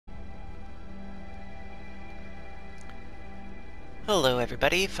Hello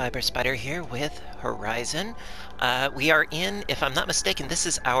everybody, Fiber Spider here with Horizon. We are in, if I'm not mistaken, this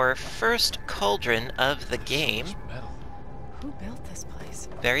is our first Cauldron of the game. Who built this place?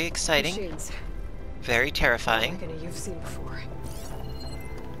 Very exciting. Machines. Very terrifying. Like any you've seen before.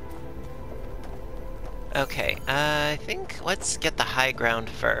 Okay, I think let's get the high ground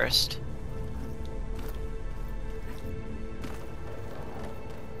first.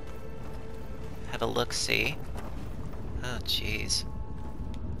 Have a look-see. Oh, jeez.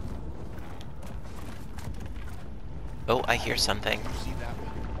 Oh, I hear something.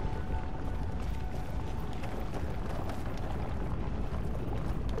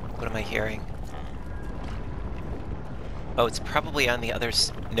 What am I hearing? Oh, it's probably on the other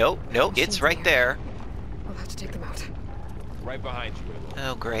Nope, nope, it's right there. We'll have to take them out. Right behind you,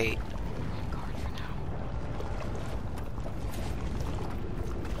 Willow. Oh, great. Guard for now.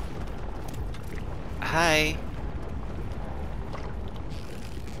 Hi.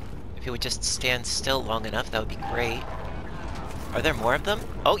 If you would just stand still long enough, that would be great. Are there more of them?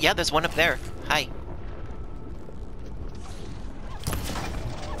 Oh, yeah, there's one up there. Hi.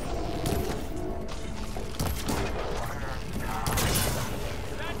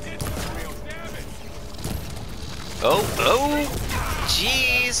 Oh,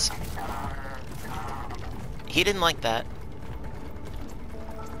 jeez. He didn't like that.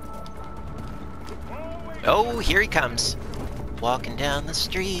 Oh, here he comes. Walking down the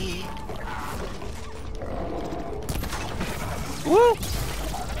street. Woo!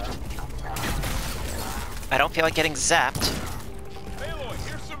 I don't feel like getting zapped. Aloy,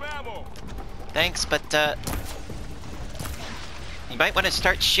 here's some ammo. Thanks, but you might want to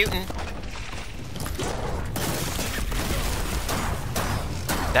start shooting.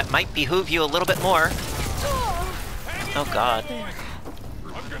 That might behoove you a little bit more. Oh god. I'm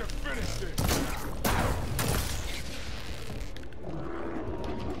gonna finish this.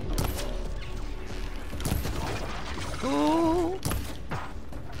 Ooh.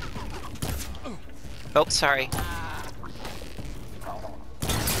 Oh, sorry.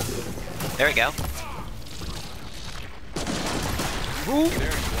 There we go. Ooh. There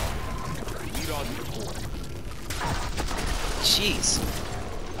you are. Lead on to the board. Jeez.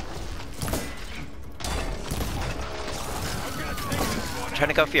 I'm trying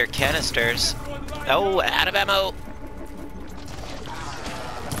to go for your canisters. Oh, out of ammo.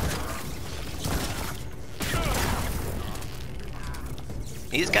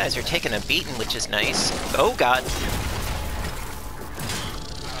 These guys are taking a beating, which is nice. Oh god.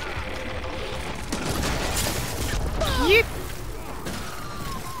 Yeep.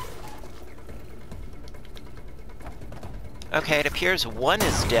 Okay, it appears one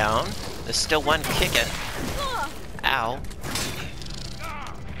is down. There's still one kicking. Ow.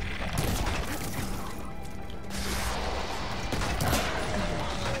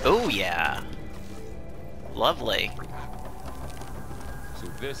 Oh yeah. Lovely. So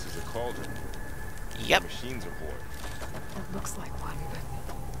this is a cauldron. Yep. Machines aboard. It looks like one, but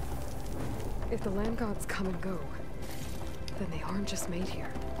if the land gods come and go, then they aren't just made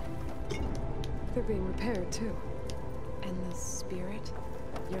here. They're being repaired too. And the spirit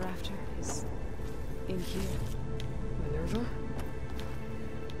you're after is in here. Minerva?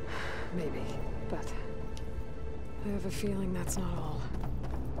 Maybe, but I have a feeling that's not all.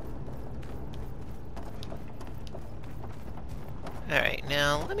 Alright,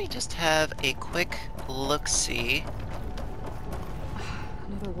 now let me just have a quick look-see.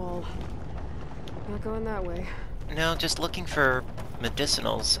 Another wall. Not going that way. No, just looking for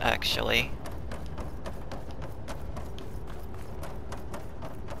medicinals, actually.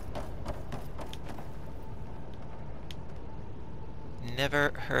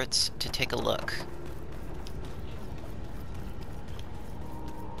 Never hurts to take a look.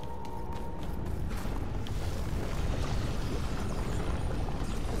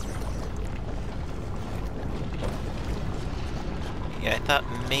 Yeah, I thought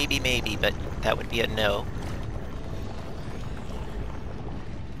maybe, but that would be a no.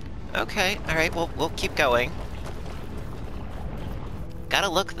 Okay, alright, well, we'll keep going. Gotta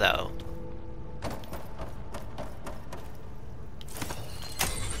look, though.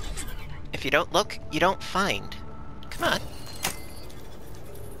 If you don't look, you don't find. Come on.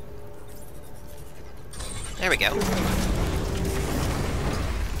 There we go.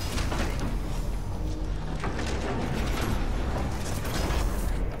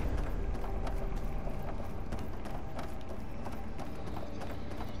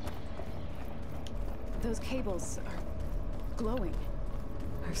 Those cables are glowing.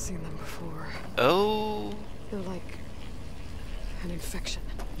 I've seen them before. Oh. They're like an infection.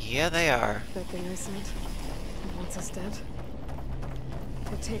 Yeah, they are. That thing I sent, it wants us dead.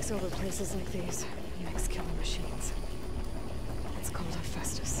 It takes over places like these and makes killing machines. It's called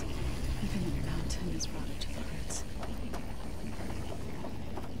Hephaestus. Infinite Mountain is routed to the roots.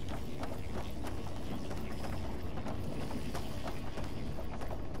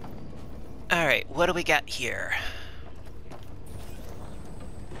 Alright, what do we got here?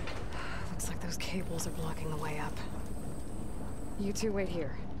 Looks like those cables are blocking the way up. You two wait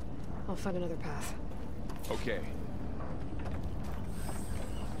here. I'll find another path. Okay.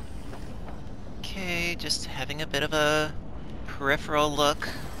 Okay, just having a bit of a peripheral look.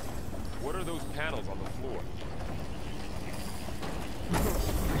 What are those panels on the floor?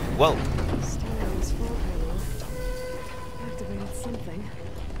 Whoa. Standing on this floor panel activated something.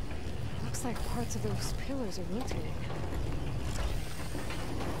 Looks like parts of those pillars are rotating.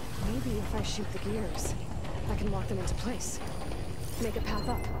 Maybe if I shoot the gears, I can lock them into place. Make a path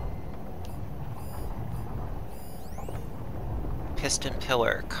up. Piston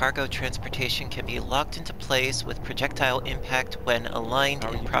pillar. Cargo transportation can be locked into place with projectile impact when aligned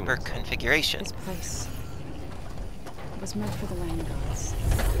in proper configuration. This place was meant for the land gods.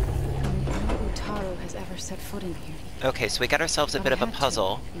 And no Utaro has ever set foot in here. Okay, so we got ourselves a But bit I of a had to,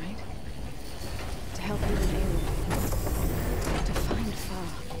 puzzle. right? To help you in Aloy. To find Fa.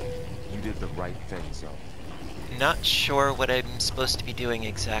 You did the right thing, so. Not sure what I'm supposed to be doing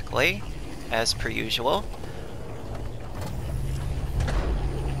exactly, as per usual.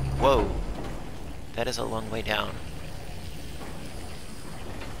 Whoa. That is a long way down.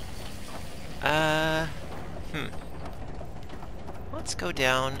 Let's go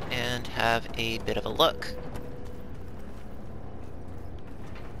down and have a bit of a look.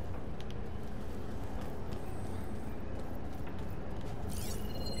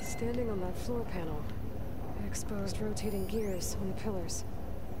 Standing on that floor panel, I exposed rotating gears on the pillars.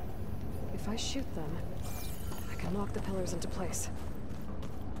 If I shoot them, I can lock the pillars into place.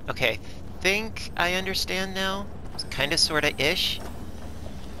 Okay, think I understand now. It's kinda sorta ish.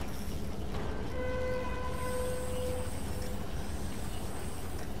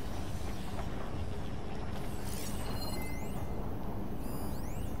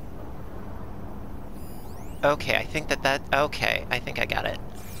 Okay, I think okay, I think I got it.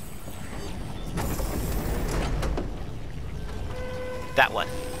 That one.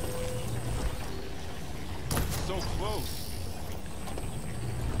 So close.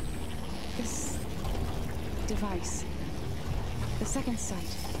 This device, the second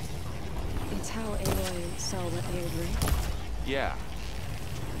sight, it's how Aloy saw what aired, right? Yeah.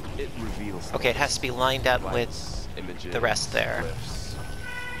 It reveals. Okay, it has to be lined up with lights, images, the rest there. cliffs,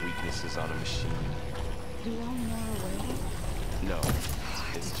 weaknesses on a machine. You all know away? No,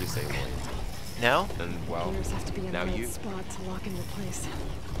 it's just Aloy. No? And well, Gears have to be in now the right you. spot to lock into place.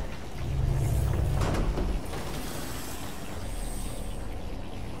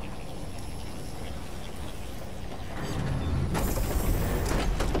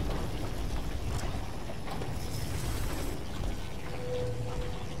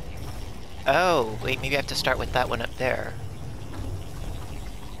 Oh, wait, maybe I have to start with that one up there.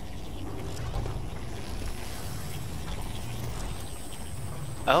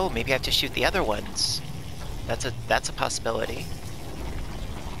 Oh, maybe I have to shoot the other ones. That's a possibility.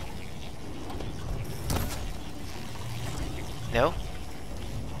 No?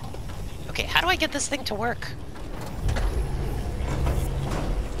 Okay, how do I get this thing to work?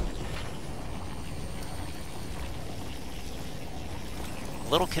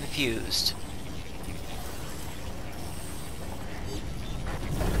 A little confused.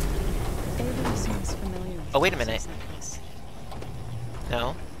 Aloy seems familiar with Oh, wait a places minute. like this.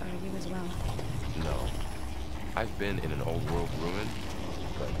 No? Are you as well? No. I've been in an old world ruin,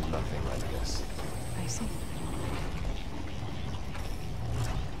 but nothing like this. I see.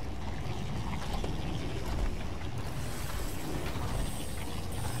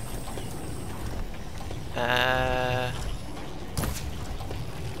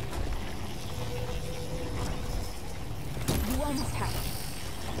 You almost have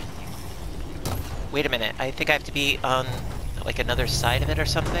it. Wait a minute. I think I have to be on, like, another side of it or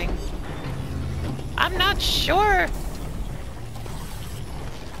something? I'm not sure! I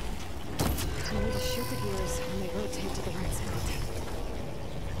need to shoot the gears when they rotate to the right spot.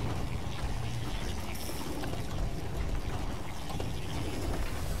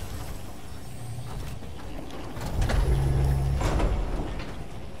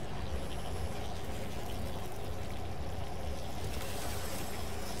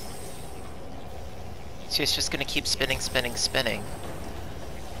 So it's just gonna keep spinning, spinning, spinning.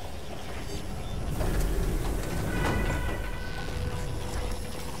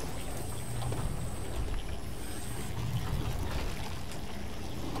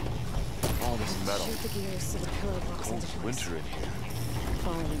 some metal. Shoot the gears so the pillar locks Oh, into it's place. winter in here.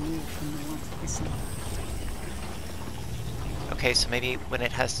 Far removed from the warmth of the sun. Okay, so maybe when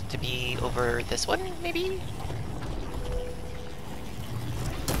it has to be over this one, maybe?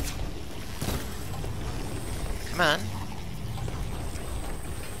 Come on.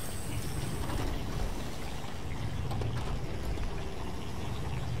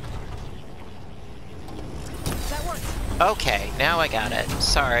 That worked. Okay, now I got it.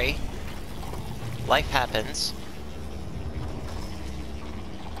 Sorry. Life happens.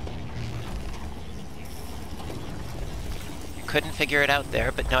 Couldn't figure it out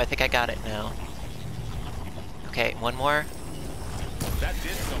there, but no, I think I got it now. Okay, one more. That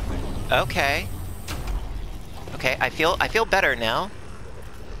did something. Okay. Okay, I feel better now.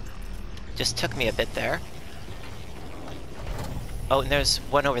 Just took me a bit there. Oh, and there's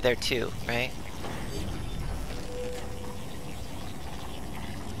one over there too, right?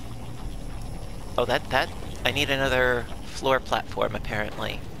 Oh, that I need another floor platform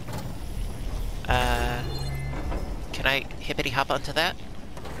apparently. Can I hippity hop onto that?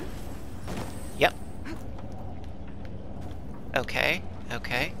 Yep. Okay,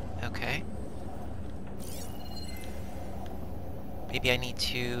 okay, okay. Maybe I need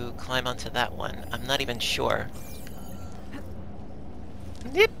to climb onto that one. I'm not even sure.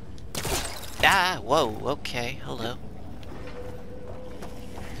 Yep. Ah, whoa, okay, hello.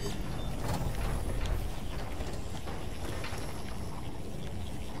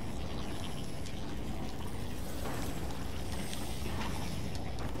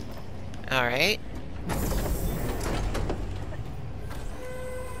 Alright.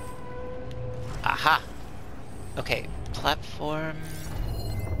 Aha! Okay, platform...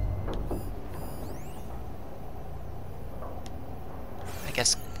 I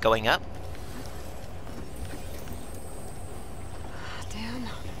guess going up? Damn.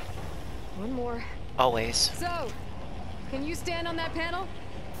 One more. Always. So, can you stand on that panel?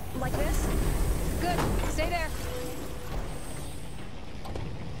 Like this? Good. Stay there.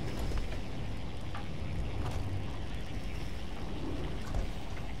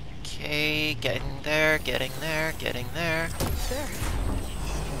 Okay, getting there, getting there, getting there. There.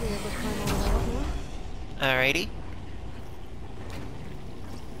 Be able to climb all the way up more? Alrighty.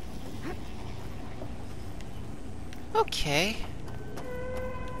 Okay.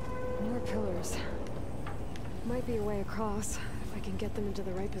 More pillars. Might be a way across, if I can get them into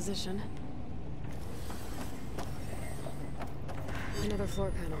the right position. Another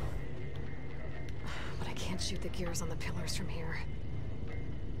floor panel. But I can't shoot the gears on the pillars from here.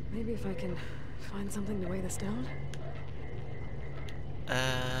 Maybe if I can find something to weigh this down?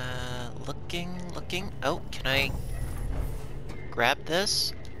 Looking. Oh, can I grab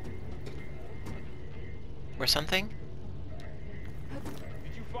this? Or something?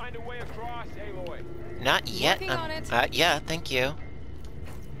 Did you find a way across, Aloy? Not yet. Working on it. Yeah, thank you.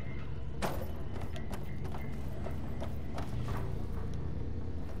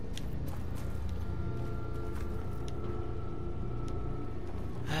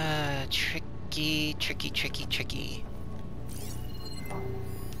 Tricky.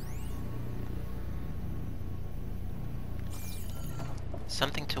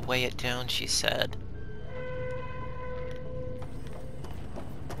 Something to weigh it down, she said.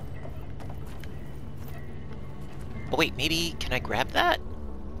 Oh wait, maybe, can I grab that?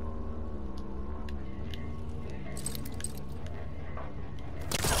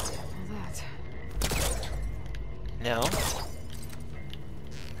 All that. No.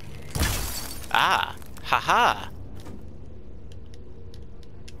 Ah, haha.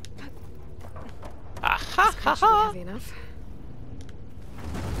 Aha, This should be haha. heavy enough.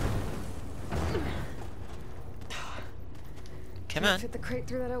 Come Can't on. fit the crate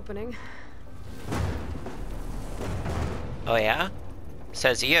through that opening. Oh yeah?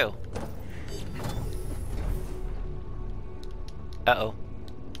 Says you. Uh-oh.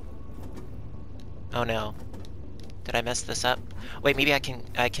 Oh no. Did I mess this up? Wait, maybe I can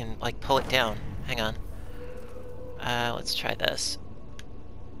like pull it down. Hang on. Let's try this.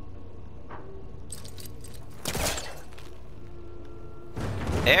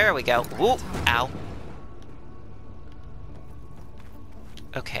 There we go. Whoop! Ow.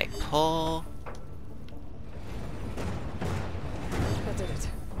 Okay, pull. That did it.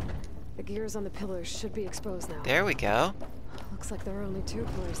 The gears on the pillars should be exposed now. There we go. Looks like there are only 2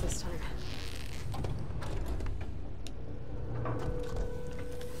 pillars this time.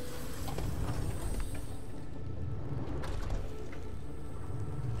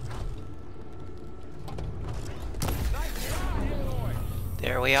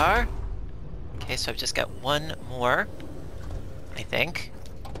 There we are. Okay, so I've just got one more, I think.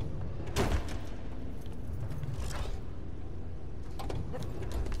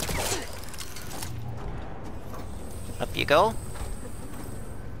 Up you go.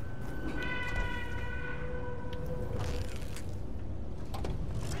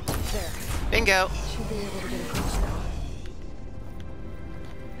 There. Bingo. Should be able to get across now.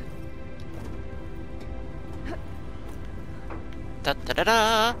 Da da da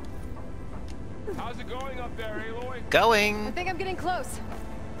da. How's it going up there, Aloy? I Going. think I'm getting close.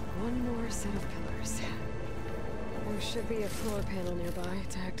 One more set of pillars. There should be a floor panel nearby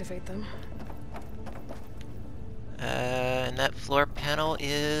to activate them. And that floor panel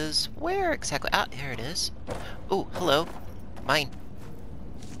is where exactly? Ah, here it is. Oh, hello. Mine.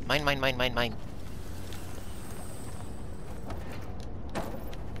 Mine, mine, mine, mine, mine.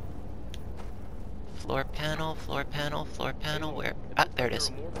 Floor panel, floor panel, floor panel, where? Ah, there it is.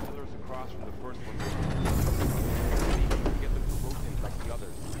 There are more pillars across from the first one. Maybe you can get them to rotate like the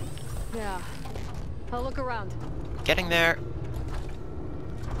others. Yeah. I'll look around. Getting there.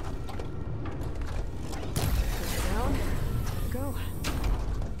 Down. Go.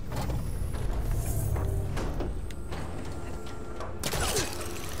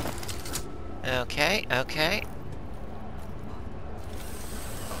 Okay, okay.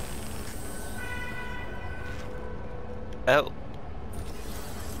 Oh.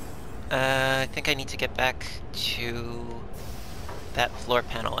 I think I need to get back to that floor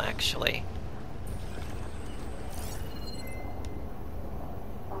panel, actually.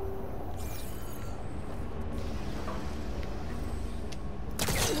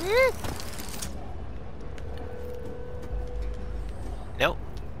 Nope.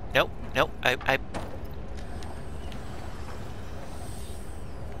 Nope. Nope.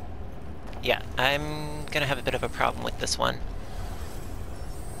 Yeah, I'm gonna have a bit of a problem with this one.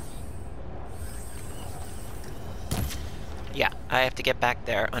 Yeah, I have to get back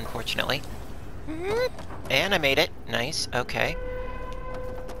there, unfortunately. And I made it. Nice, okay.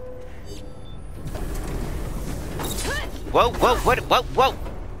 Whoa, whoa, whoa, whoa!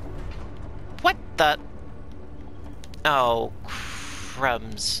 What the? Oh,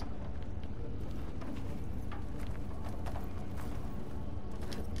 crumbs.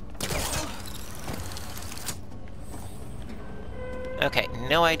 Okay,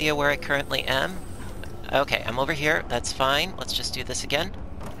 no idea where I currently am. Okay, I'm over here. That's fine. Let's just do this again.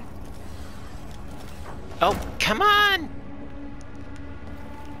 Oh, come on!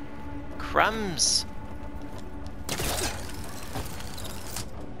 Crumbs.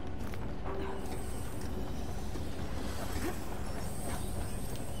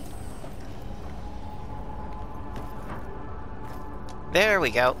 There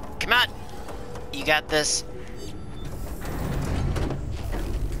we go. Come on! You got this.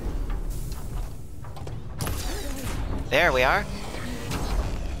 There we are.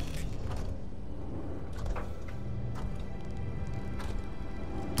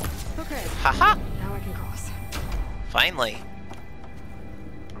 Okay. Haha! Now I can cross. Finally.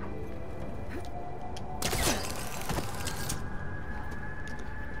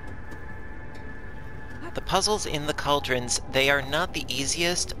 The puzzles in the cauldrons, they are not the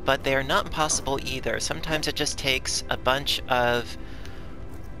easiest, but they are not impossible either. Sometimes it just takes a bunch of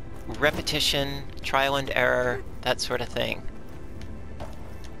repetition, trial and error, that sort of thing.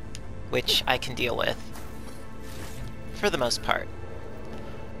 Which I can deal with. For the most part.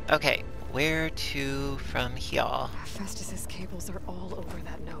 Okay, where to from here? Festus's cables are all over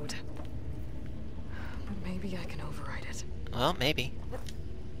that node. But maybe I can override it. Well, maybe.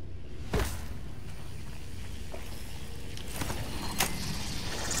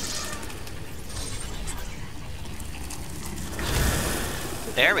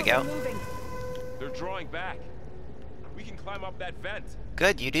 There we go. Moving. They're drawing back. We can climb up that vent.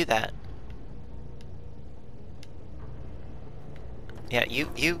 Good, you do that. Yeah,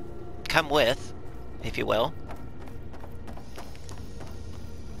 you come with, if you will.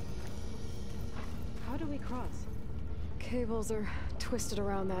 How do we cross? Cables are twisted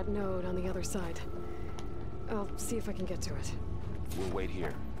around that node on the other side. I'll see if I can get to it. We'll wait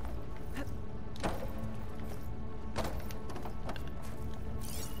here.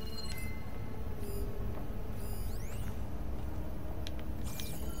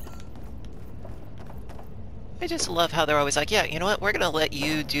 I just love how they're always like, yeah, you know what, we're gonna let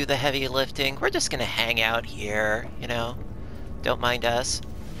you do the heavy lifting. We're just gonna hang out here, you know? Don't mind us.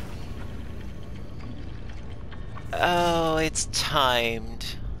 Oh, it's timed.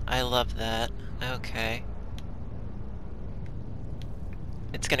 I love that. Okay.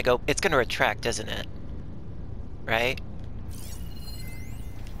 It's gonna retract, isn't it? Right?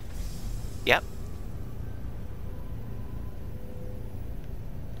 Yep.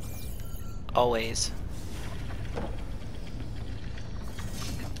 Always.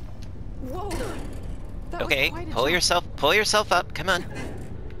 Whoa! That was Okay, quite a pull jump. yourself Pull yourself up, come on.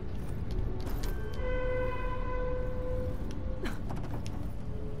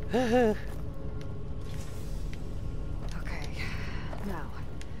 Okay, now,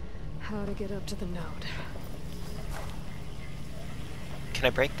 how to get up to the node. Can I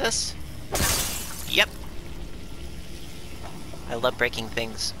break this? Yep. I love breaking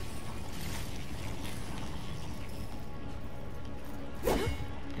things.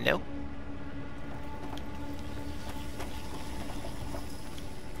 No.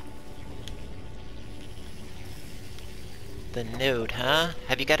 The node, huh?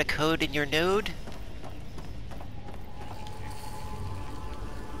 Have you got a code in your node?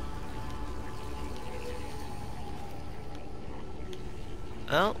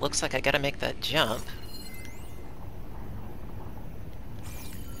 Well, looks like I gotta make that jump.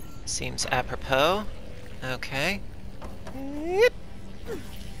 Seems apropos. Okay.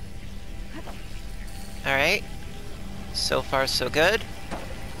 Alright. So far, so good.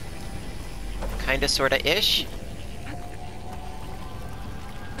 Kinda, sorta-ish.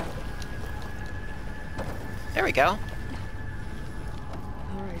 There we go.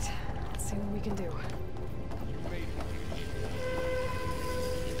 Alright, let's see what we can do.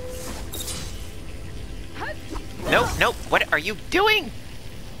 Nope, nope, what are you doing?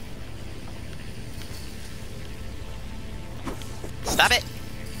 Stop it!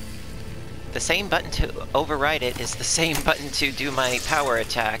 The same button to override it is the same button to do my power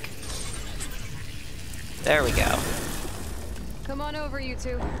attack. There we go. Come on over, you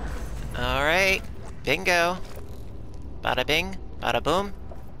two. Alright, bingo. Bada bing, bada boom.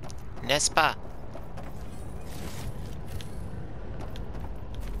 N'est-ce pas?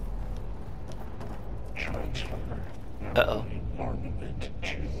 Uh-oh. Armament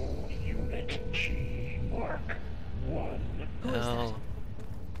 2, Unit G, Mark 1. Oh,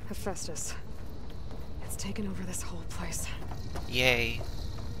 Hephaestus. It's taken over this whole place. yay.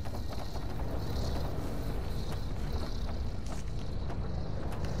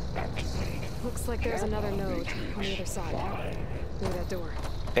 Looks like there's another node on the other side. Near that door.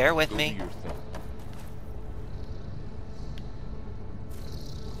 Bear with Go me. do your thing.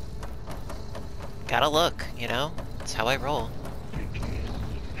 Gotta look, you know? That's how I roll.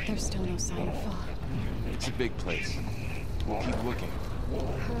 There's still no sign of fog. It's a big place. We'll keep looking.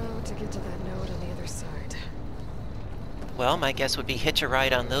 How to get to that node on the other side? Well, my guess would be hitch a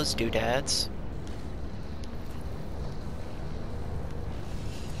ride on those doodads.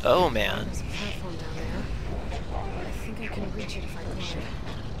 Oh, man. There's a platform down there. I think I can reach it if I climb.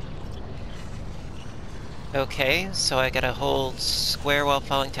 Okay, so I gotta hold square while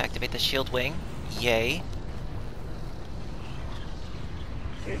falling to activate the shield wing. Yay.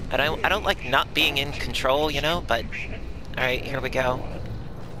 I don't like not being in control, you know, but... Alright, here we go.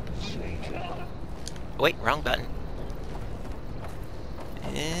 Wait, wrong button.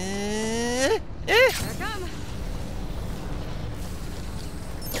 Here I come.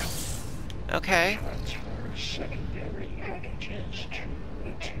 Okay.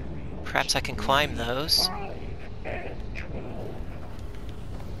 Perhaps I can climb those.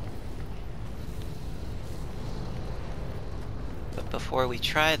 But before we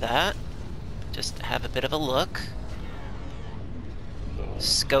try that, just have a bit of a look.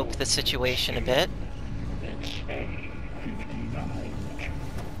 Scope the situation a bit.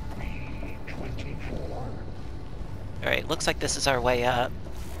 Alright, looks like this is our way up.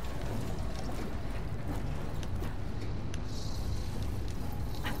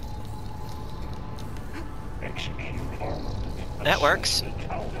 That works.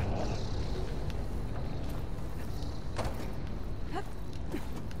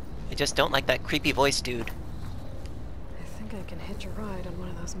 I just don't like that creepy voice dude. I think I can hitch a ride on one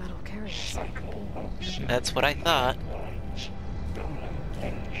of those metal carriers. That's what I thought.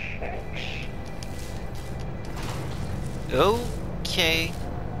 Okay.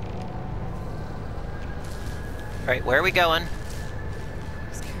 Alright, where are we going?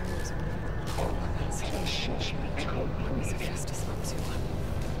 Those carriers are moving the local weapons. What is Hephaestus up to?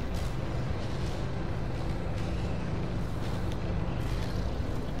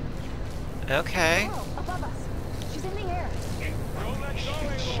 Okay. Above us. She's in the air.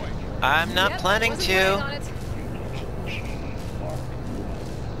 I'm not planning to.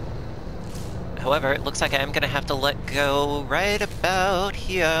 However, it looks like I am gonna have to let go right about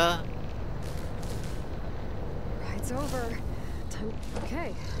here. Ride's over. Time.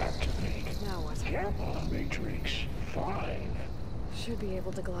 Okay. Now what? Matrix 5. Should be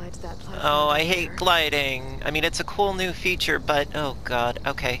able to glide to that platform. Oh, I down hate there. gliding. I mean, it's a cool new feature, but oh god.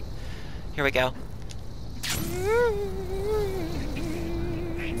 Okay. Here we go.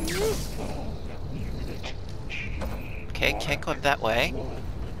 Okay, can't go up that way.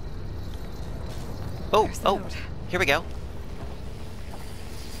 Oh, There's the oh, note. here we go.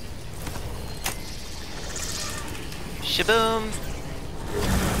 Shaboom!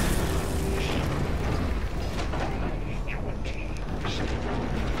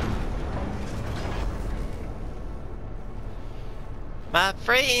 My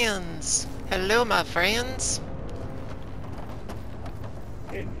friends! Hello, my friends!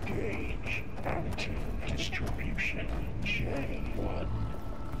 Engage active distribution J1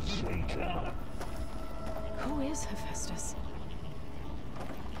 Zeta. Who is Hephaestus?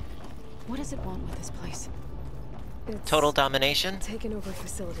 What does it want with this place? It's Total domination? taken over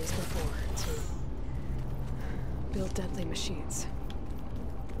facilities before to build deadly machines.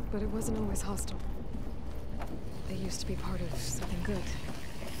 But it wasn't always hostile. They used to be part of something good.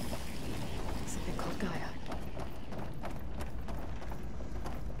 Something called Gaia.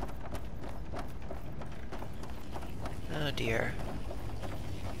 Oh dear.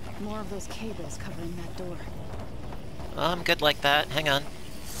 More of those cables covering that door. I'm good like that. Hang on.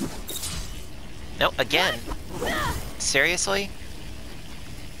 No, again. Seriously?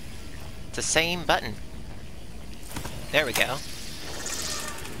 It's the same button. There we go.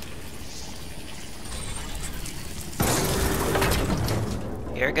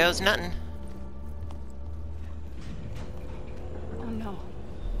 Here goes nothing. Oh no.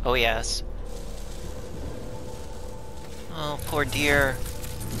 Oh yes. Oh, poor dear.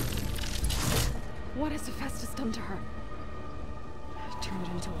 What has Hephaestus done to her? Turned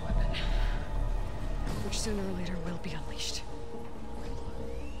it into a weapon. Which sooner or later will be unleashed.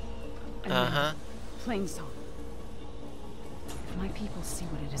 And then, Uh-huh. Plain song. If my people see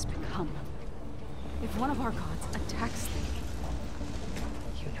what it has become, if one of our gods attacks them,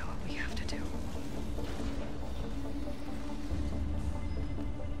 You know what we have to do.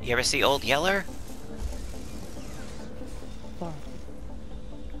 You ever see Old Yeller? Laurel,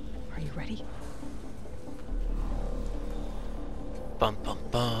 are you ready? Bum bum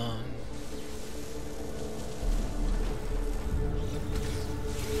bum.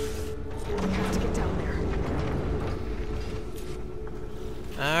 We have to get down there.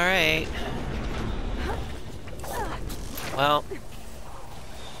 Alright. Well,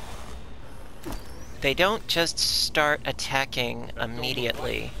 they don't just start attacking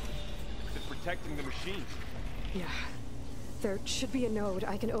immediately. It's protecting the machines. Yeah. There should be a node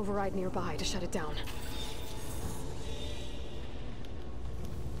I can override nearby to shut it down.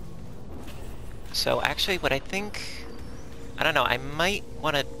 So actually what I think... I don't know, I might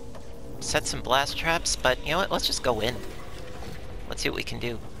want to set some blast traps, but you know what, let's just go in. Let's see what we can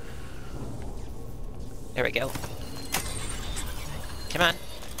do. There we go. Come on.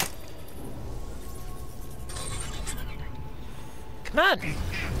 Come on!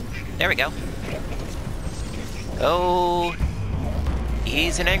 There we go. Oh,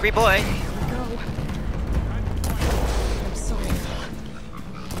 he's an angry boy. Here we go. I'm sorry.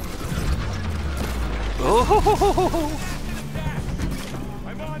 Ooh.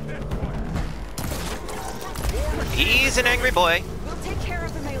 I'm on this one. He's an angry boy. We'll take care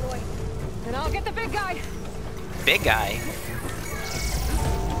of him, Aloy. And I'll get the big guy. Big guy.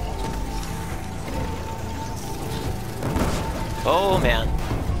 Oh, man.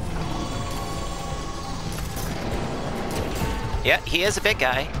 Yeah, he is a big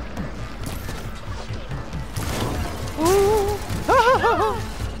guy. Ooh.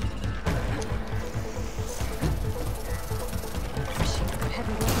 She's got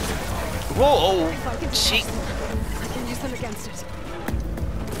heavy weapons. Whoa! If I can She... suppress them, I can use them against it.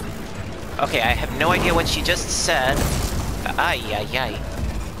 Okay, I have no idea what she just said. Ay, ay, ay.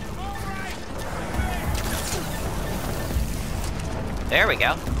 There we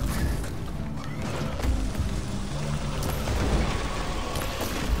go.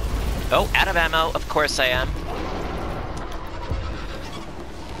 Oh, out of ammo. Of course I am.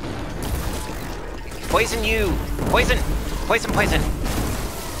 Poison you! Poison! Poison, poison!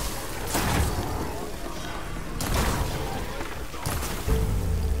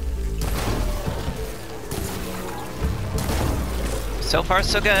 So far,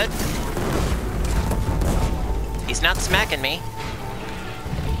 so good. He's not smacking me.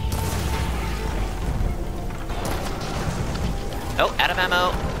 Oh, out of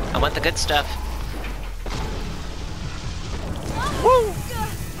ammo. I want the good stuff. Woo!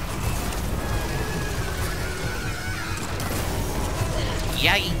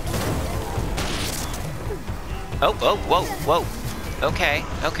 Yay! Oh, oh, whoa, whoa. Okay,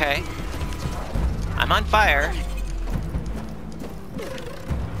 okay. I'm on fire.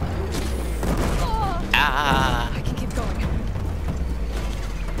 Ah! I can keep going.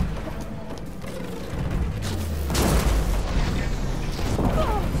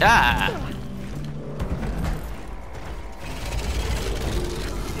 Ah!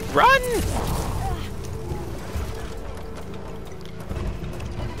 Run!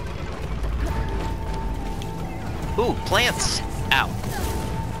 Ooh, plants! Ow.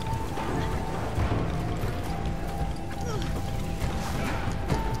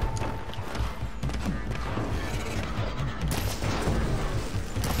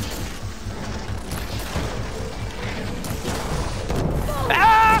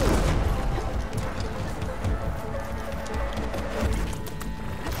 Ah!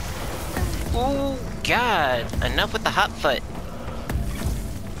 Ooh, God. Enough with the hot foot.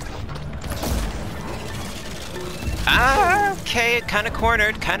 Ah, okay, kinda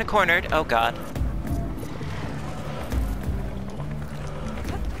cornered, kinda cornered. Oh God.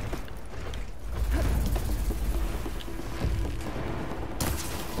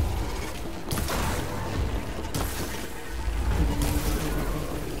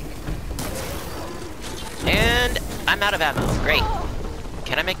 And I'm out of ammo. Great.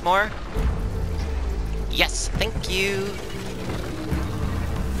 Can I make more? Yes, thank you.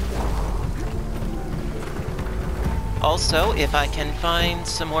 Also, if I can find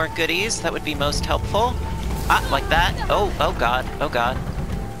some more goodies, that would be most helpful. Ah, like that. Oh, oh God, oh God.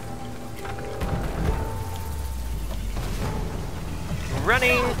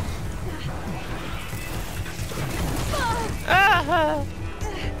 Running! Ah!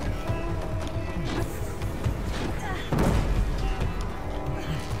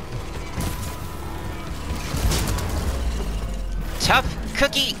 Tough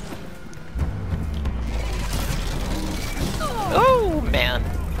cookie! Oh, man.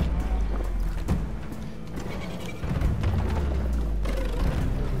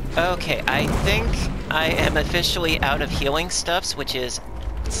 Okay, I think I am officially out of healing stuffs, which is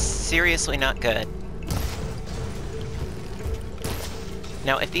seriously not good.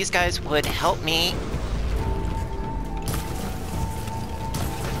 Now, if these guys would help me...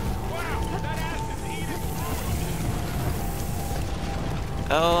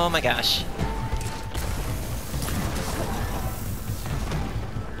 Oh my gosh.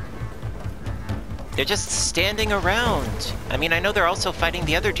 They're just standing around. I mean, I know they're also fighting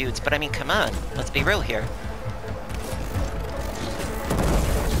the other dudes, but I mean, come on. Let's be real here.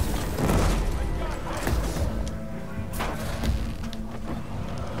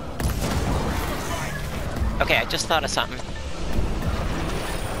 Okay, I just thought of something.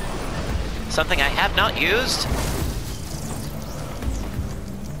 Something I have not used.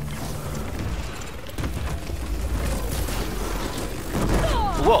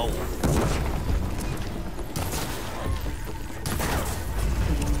 Whoa.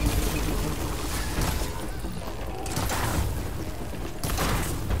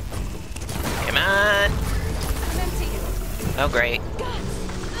 Come on. Oh, great.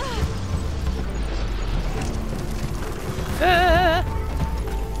 Ah.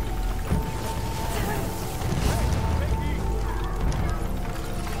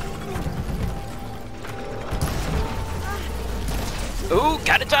 Ooh,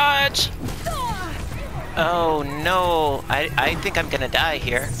 gotta dodge! Oh no, I think I'm gonna die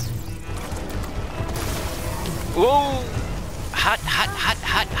here. Whoa! Hot, hot, hot,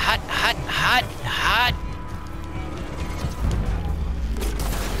 hot, hot, hot, hot, hot!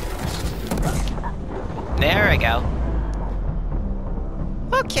 There I go.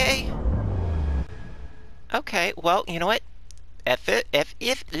 Okay. Okay, well, you know what?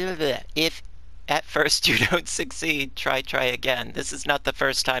 If at first you don't succeed, try again. This is not the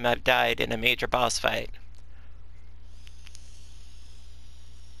first time I've died in a major boss fight.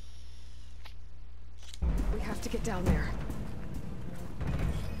 We have to get down there.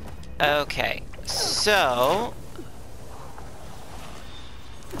 Okay, so...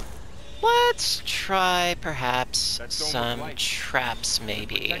 let's try, perhaps, some traps,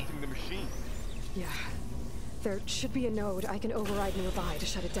 maybe. Yeah. There should be a node I can override nearby to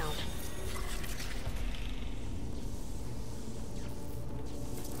shut it down.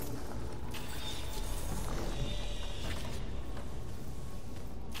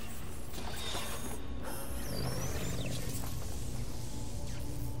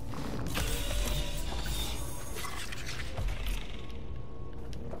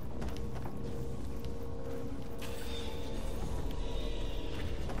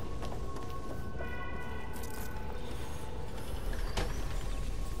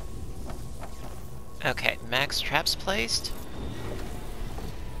 Okay, max traps placed.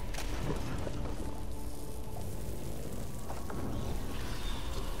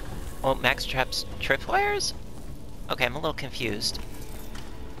 Oh, max traps tripwires? Okay, I'm a little confused.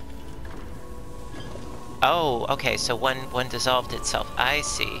 Oh, okay, so one dissolved itself. I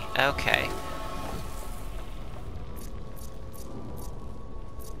see. Okay.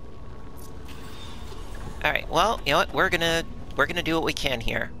 Alright, well, you know what? We're gonna do what we can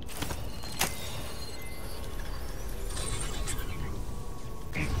here.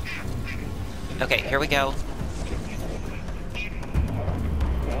 Okay, here we go.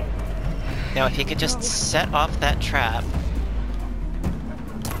 Now, if he could just set off that trap.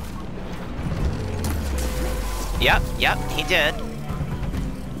 Yep, he did.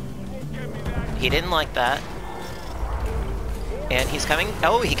 He didn't like that. And he's coming.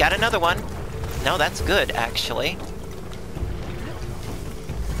 Oh, he got another one. No, that's good, actually.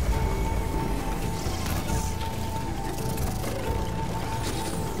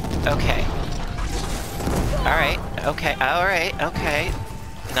 Okay. Alright, okay.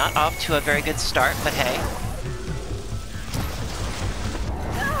 Not off to a very good start, but hey.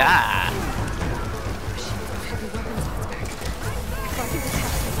 Ah! Heavy weapons on its back. If I can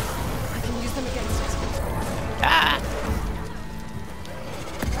detach them, I can use them against it. Ah!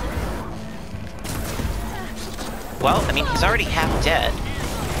 Well, I mean, he's already half dead.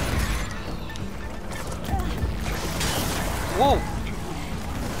 Whoa!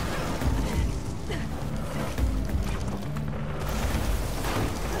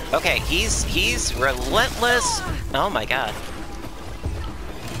 Okay, he's relentless. Oh my god.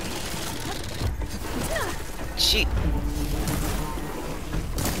 Gee.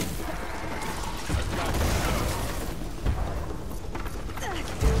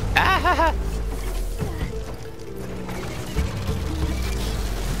 Ah!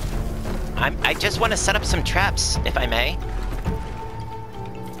 I just want to set up some traps, if I may.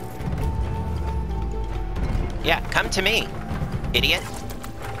 Yeah, come to me, idiot.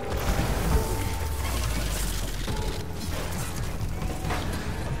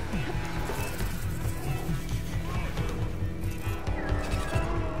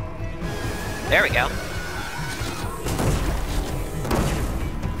 There we go.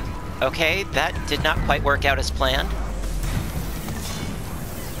 Okay, that did not quite work out as planned.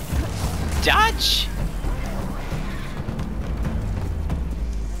 Dodge!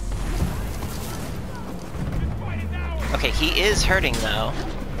 Okay, he is hurting though.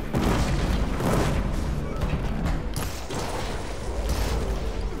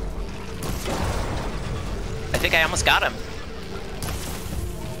 I think I almost got him.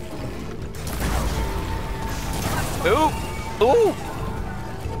 Ooh! Ooh!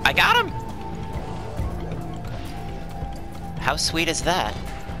 I got him! How sweet is that?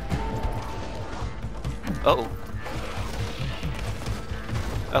 Uh-oh.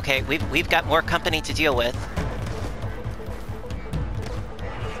 Okay, we've got more company to deal with.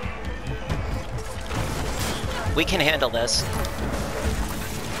 We can handle this.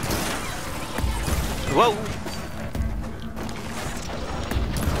 Whoa!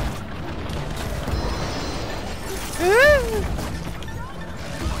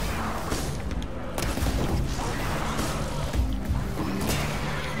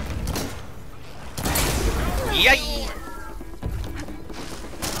 Yay!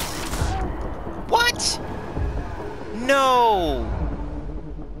 What? No!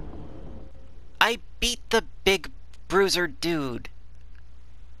 I beat the big bruiser dude.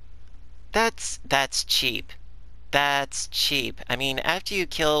 That's cheap. That's cheap. I mean, after you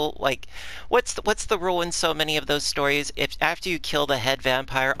kill, like, what's the rule in so many of those stories? If after you kill the head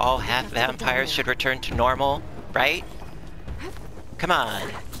vampire, all half vampires should return to normal, right? Come on,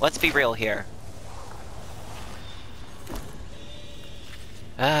 let's be real here.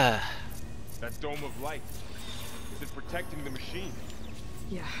 That dome of light. Is it protecting the machine?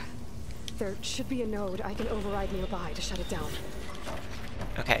 Yeah. There should be a node I can override nearby to shut it down.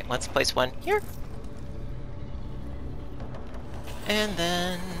 Okay, let's place one here. And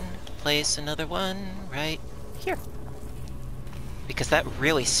then place another one right here. Because that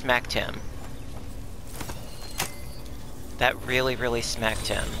really smacked him. That really smacked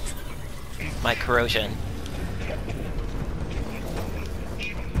him. My corrosion.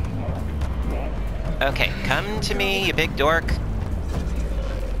 Okay, come to me, you big dork.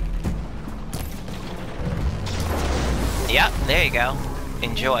 Yep, there you go.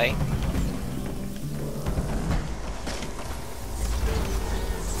 Enjoy.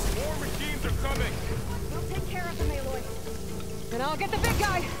 More machines are coming! We'll take care of them, Aloy. And I'll get the big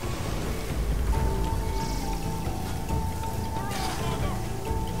guy!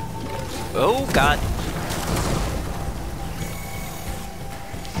 Oh, God.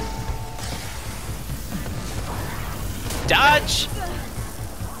 Dodge!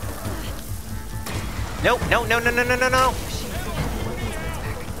 No, no, no, no, no, no, no, no!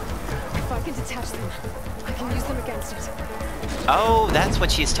 If I can detach them, can use them against it. Oh, that's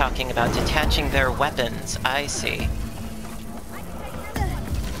what she's talking about, detaching their weapons. I see.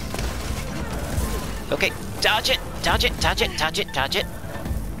 Okay, dodge it, dodge it, dodge it, dodge it, dodge it.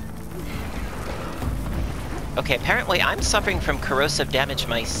 Okay, apparently I'm suffering from corrosive damage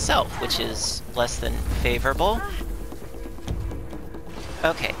myself, which is less than favorable.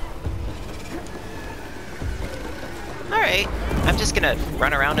 Okay. Alright, I'm just gonna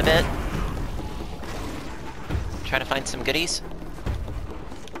run around a bit. Try to find some goodies.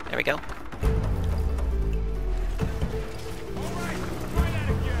 There we go.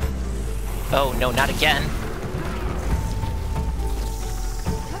 Oh, no, not again.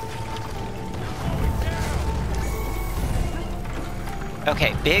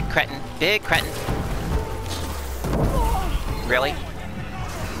 Okay, big cretin, big cretin. Really?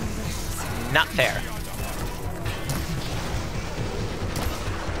 Not fair.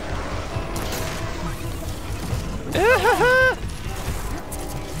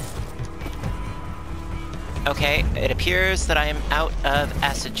 Okay, it appears that I am out of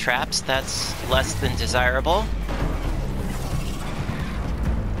acid traps. That's less than desirable.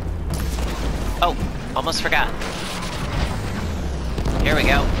 Oh, almost forgot. Here we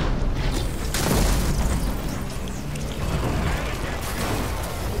go.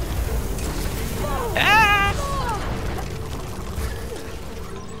 Ah!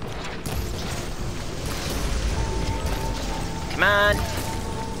 Come on.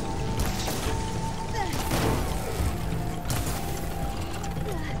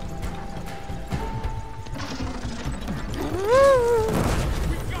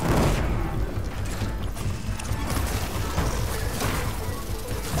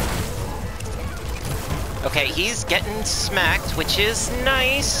 Okay, he's getting smacked, which is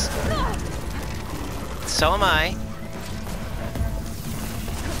nice. So am I.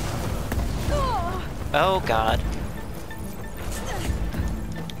 Oh god.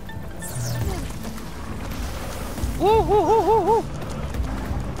 Woo woo woo woo woo!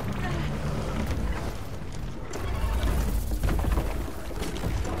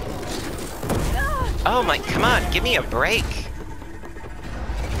 Oh my, come on, give me a break.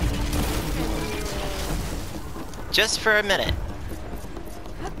 Just for a minute.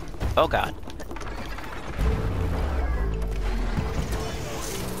 Oh god.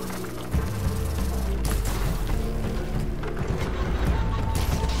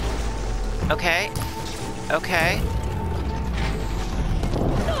 Okay. Okay.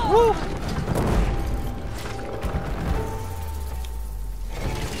 Woo!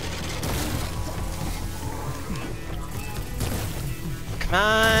 Come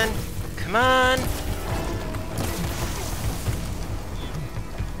on! Come on!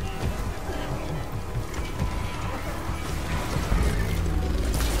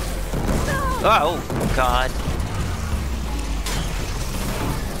 Oh, God.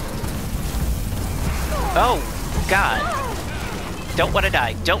 Oh, God. Don't want to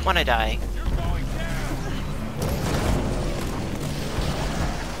die. Don't want to die.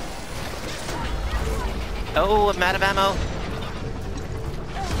 Oh, I'm out of ammo.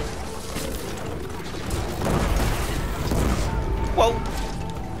 Whoa.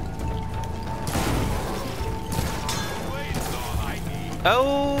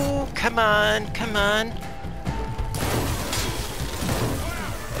 Oh, come on, come on.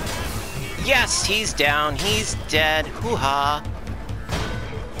 Yes, he's down. He's dead. Hoo-ha.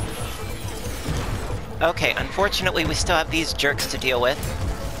 Okay, unfortunately, we still have these jerks to deal with.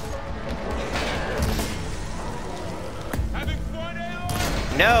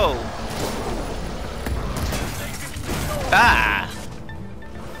 No! Ah!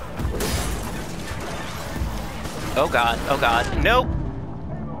 Oh god, oh god. Nope!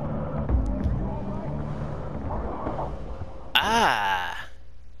 Ah!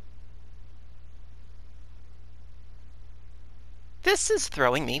 This is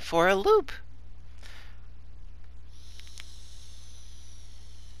throwing me for a loop.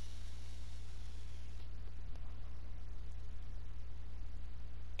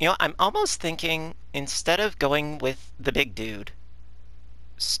 You know, I'm almost thinking, instead of going with the big dude,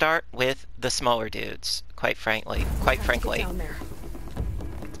 start with the smaller dudes, quite frankly.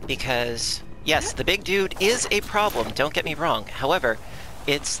 Because, yes, the big dude is a problem, don't get me wrong. However,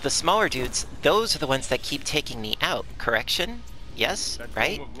 it's the smaller dudes, those are the ones that keep taking me out. Correction? Yes?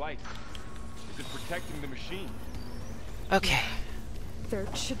 Right? Is it protecting the machine? Okay. There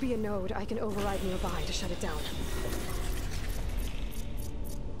should be a node I can override nearby to shut it down.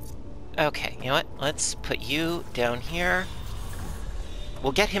 Okay, you know what? Let's put you down here.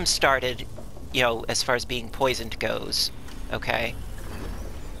 We'll get him started, you know, as far as being poisoned goes. Okay?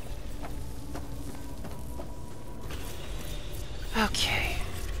 Okay.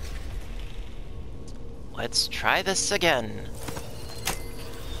 Let's try this again.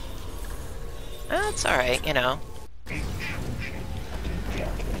 That's alright, you know.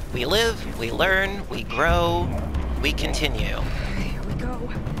 We live, we learn, we grow, we continue. Here we go.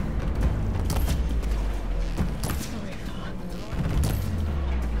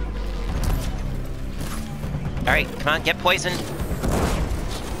 Alright, come on, get poisoned.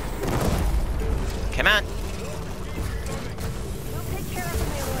 Come on.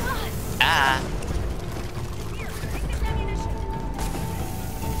 Ah.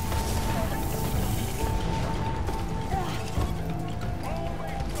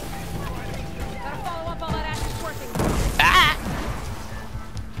 Ah!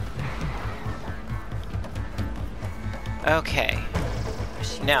 Okay.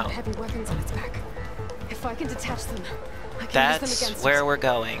 Machine Now. got heavy weapons on its back. If I can detach them, I can use them That's against where it. we're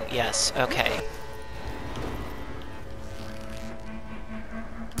going. Yes, okay.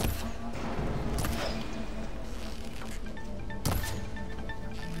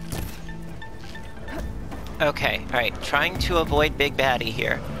 Okay, alright. Trying to avoid Big Baddie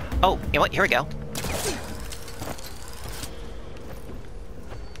here. Oh, you know what? Here we go.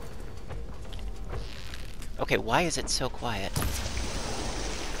 Okay, why is it so quiet?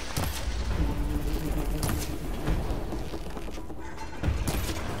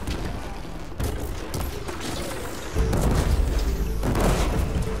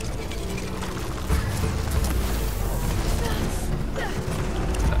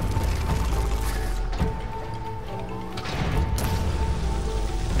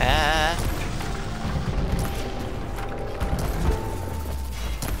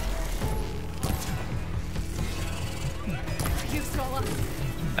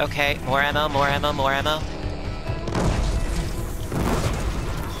 Okay, more ammo, more ammo, more ammo.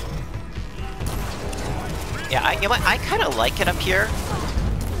 Yeah, you know what? I kind of like it up here.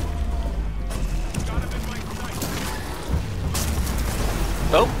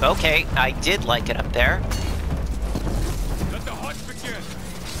 Oh, okay. I did like it up there. Let the hunt begin.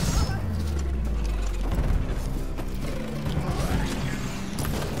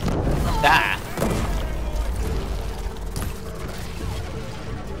 Ah.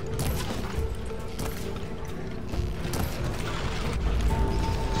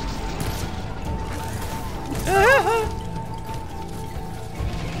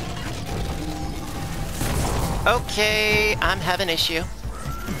 Okay, I'm having issue.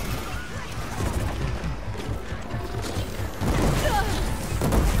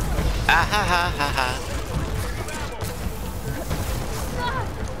 Ah ha ha ha ha.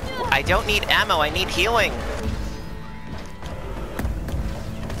 I don't need ammo, I need healing.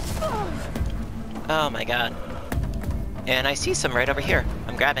 Oh my god. And I see some right over here.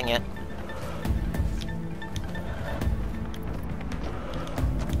 I'm grabbing it.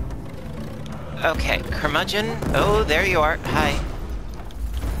 Okay, curmudgeon. Oh, there you are. Hi.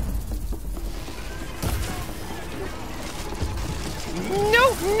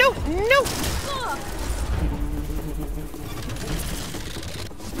 No, no, no!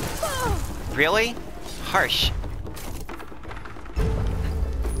 Really? Harsh.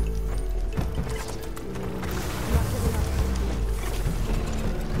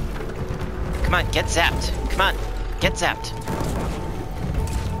 Come on, get zapped. Come on, get zapped.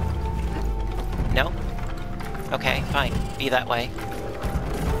 No? Okay, fine. Be that way.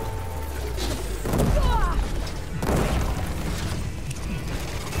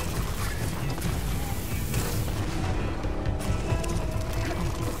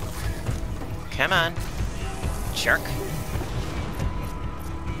 Come on. Jerk.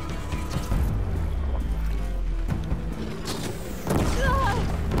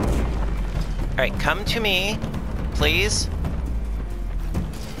 Alright, come to me, please.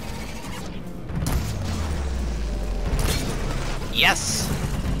 Yes!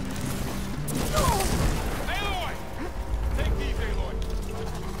 Aloy! Take these, Aloy.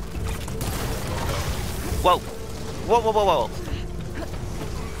 Whoa! Whoa, whoa, whoa, whoa!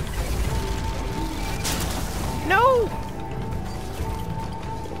 No!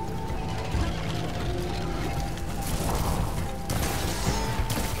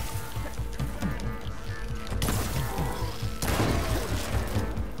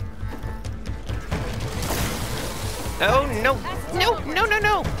 Oh, no! No, no, no,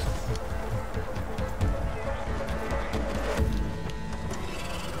 no!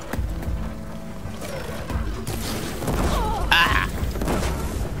 Ah!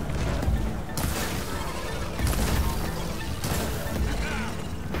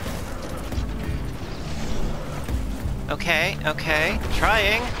 Okay, okay.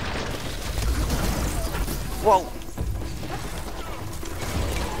 Trying. Whoa.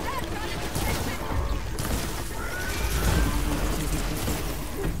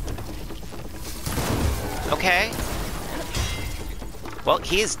 Okay. Well,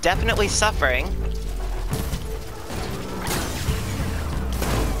 he is definitely suffering.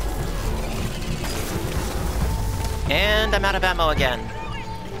 And I'm out of ammo again.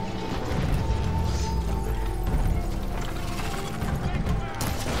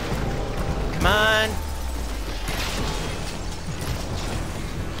 Come on.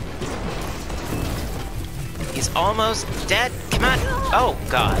 He's almost dead. Come on. Oh,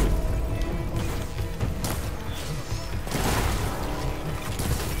 God.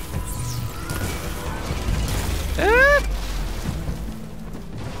 Ah!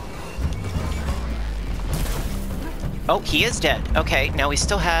 Oh, he is dead. Okay, now we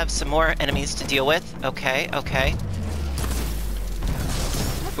still have some more enemies to deal with. Okay, okay.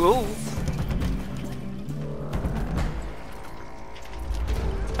 Ooh.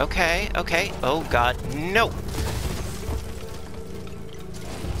 Okay, okay. Oh, God. No!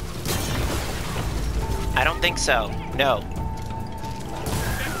 I don't think so. No.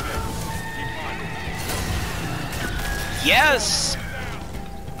 Yes!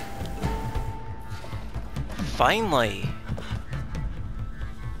 Finally.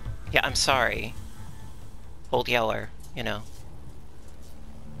 Yeah, I'm sorry. Old Yeller, you know.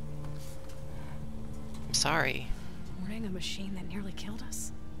 I'm sorry. Warning a machine that nearly killed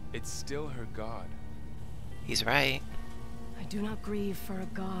us. It's still her god. He's right. I do not grieve for a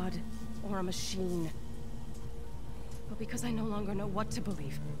god or a machine, but because I no longer know what to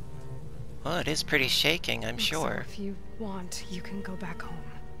believe. Well, it is pretty shaking, I'm So sure. if you want, you can go back home.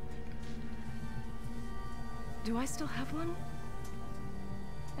 Do I still have one?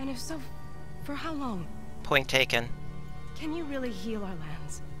 And if so, for how long? Point taken. Can you really heal our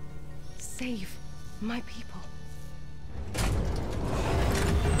lands? Save my people?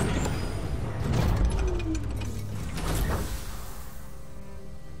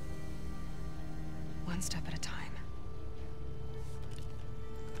 One step at a time.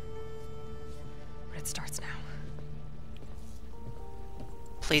 But it starts now.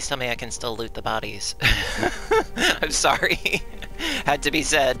 Please tell me I can still loot the bodies. I'm sorry. Had to be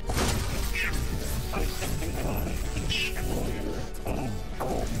said.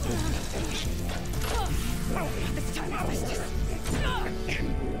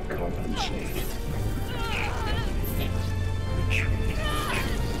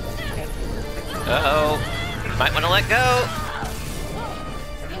 Uh-oh. Might want to let go.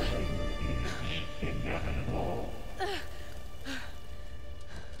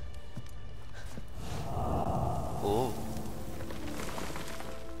 Ooh.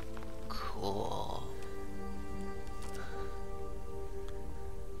 Cool.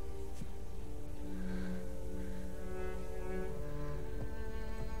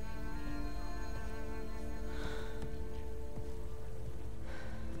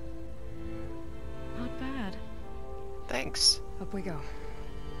 Not bad. Thanks. Up we go.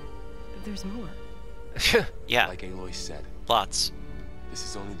 There's more. Yeah, Like Aloy said, lots. this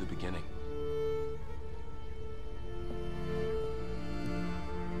is only the beginning.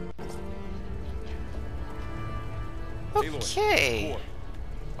 Okay. Aloy,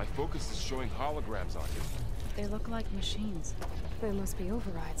 my focus is showing holograms on you. They look like machines. They must be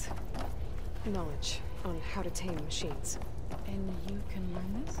overrides. Knowledge on how to tame machines. And you can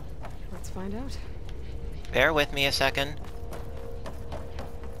learn this? Let's find out. Bear with me a second.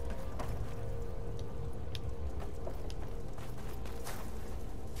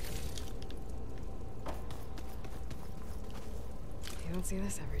 You don't see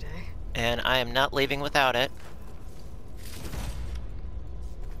this every day. And I am not leaving without it.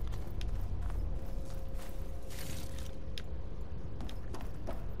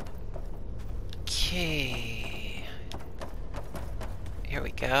 Okay. Here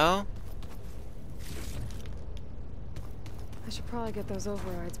we go. I should probably get those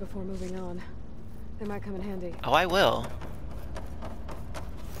overrides before moving on. They might come in handy. Oh, I will.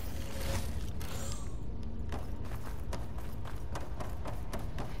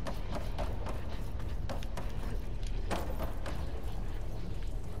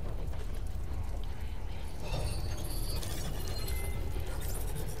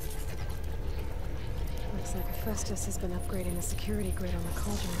 Looks like Hephaestus has been upgrading the security grid on the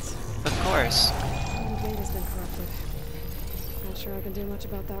cauldrons. Of course. The data's been corrupted. Not sure I can do much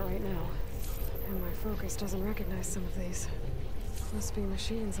about that right now. And my focus doesn't recognize some of these. Must be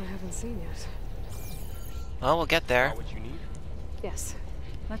machines I haven't seen yet. Well, we'll get there. Got what you need? Yes.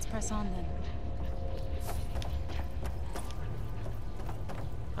 Let's press on then.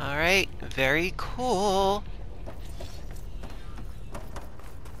 Alright, very cool.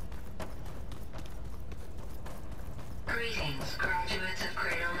 Greetings, graduates of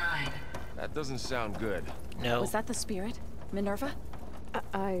Cradle 9. That doesn't sound good. No. Was that the spirit? Minerva?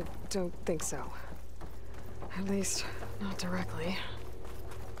 I don't think so. At least, not directly.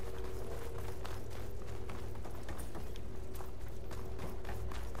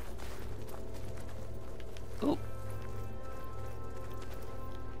 Ooh.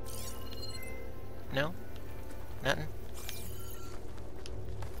 No? Nothing?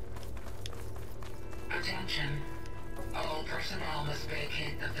 Attention. All personnel must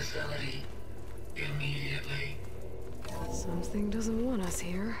vacate the facility immediately. Something doesn't want us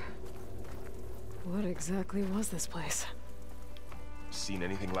here. What exactly was this place? Seen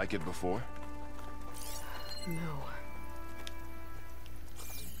anything like it before? No.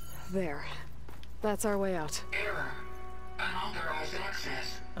 There. That's our way out. Error. Unauthorized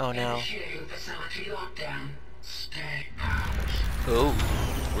access. Oh no. Initiating facility lockdown. Stay out. Ooh.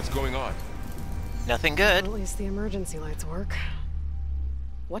 What's going on? Nothing Well, good. at least the emergency lights work.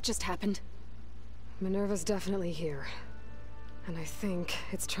 What just happened? Minerva's definitely here. And I think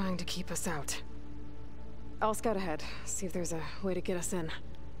it's trying to keep us out. I'll scout ahead, see if there's a way to get us in.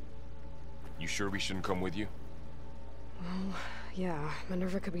 You sure we shouldn't come with you? Well, yeah,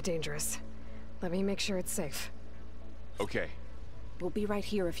 Minerva could be dangerous. Let me make sure it's safe. Okay. We'll be right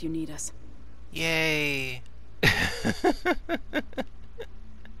here if you need us. Yay.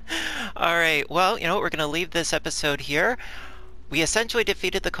 Alright, well, you know what, we're gonna leave this episode here. We essentially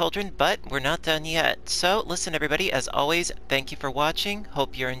defeated the Cauldron, but we're not done yet. So, listen everybody, as always, thank you for watching.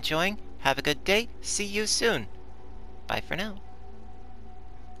 Hope you're enjoying. Have a good day. See you soon. Bye for now.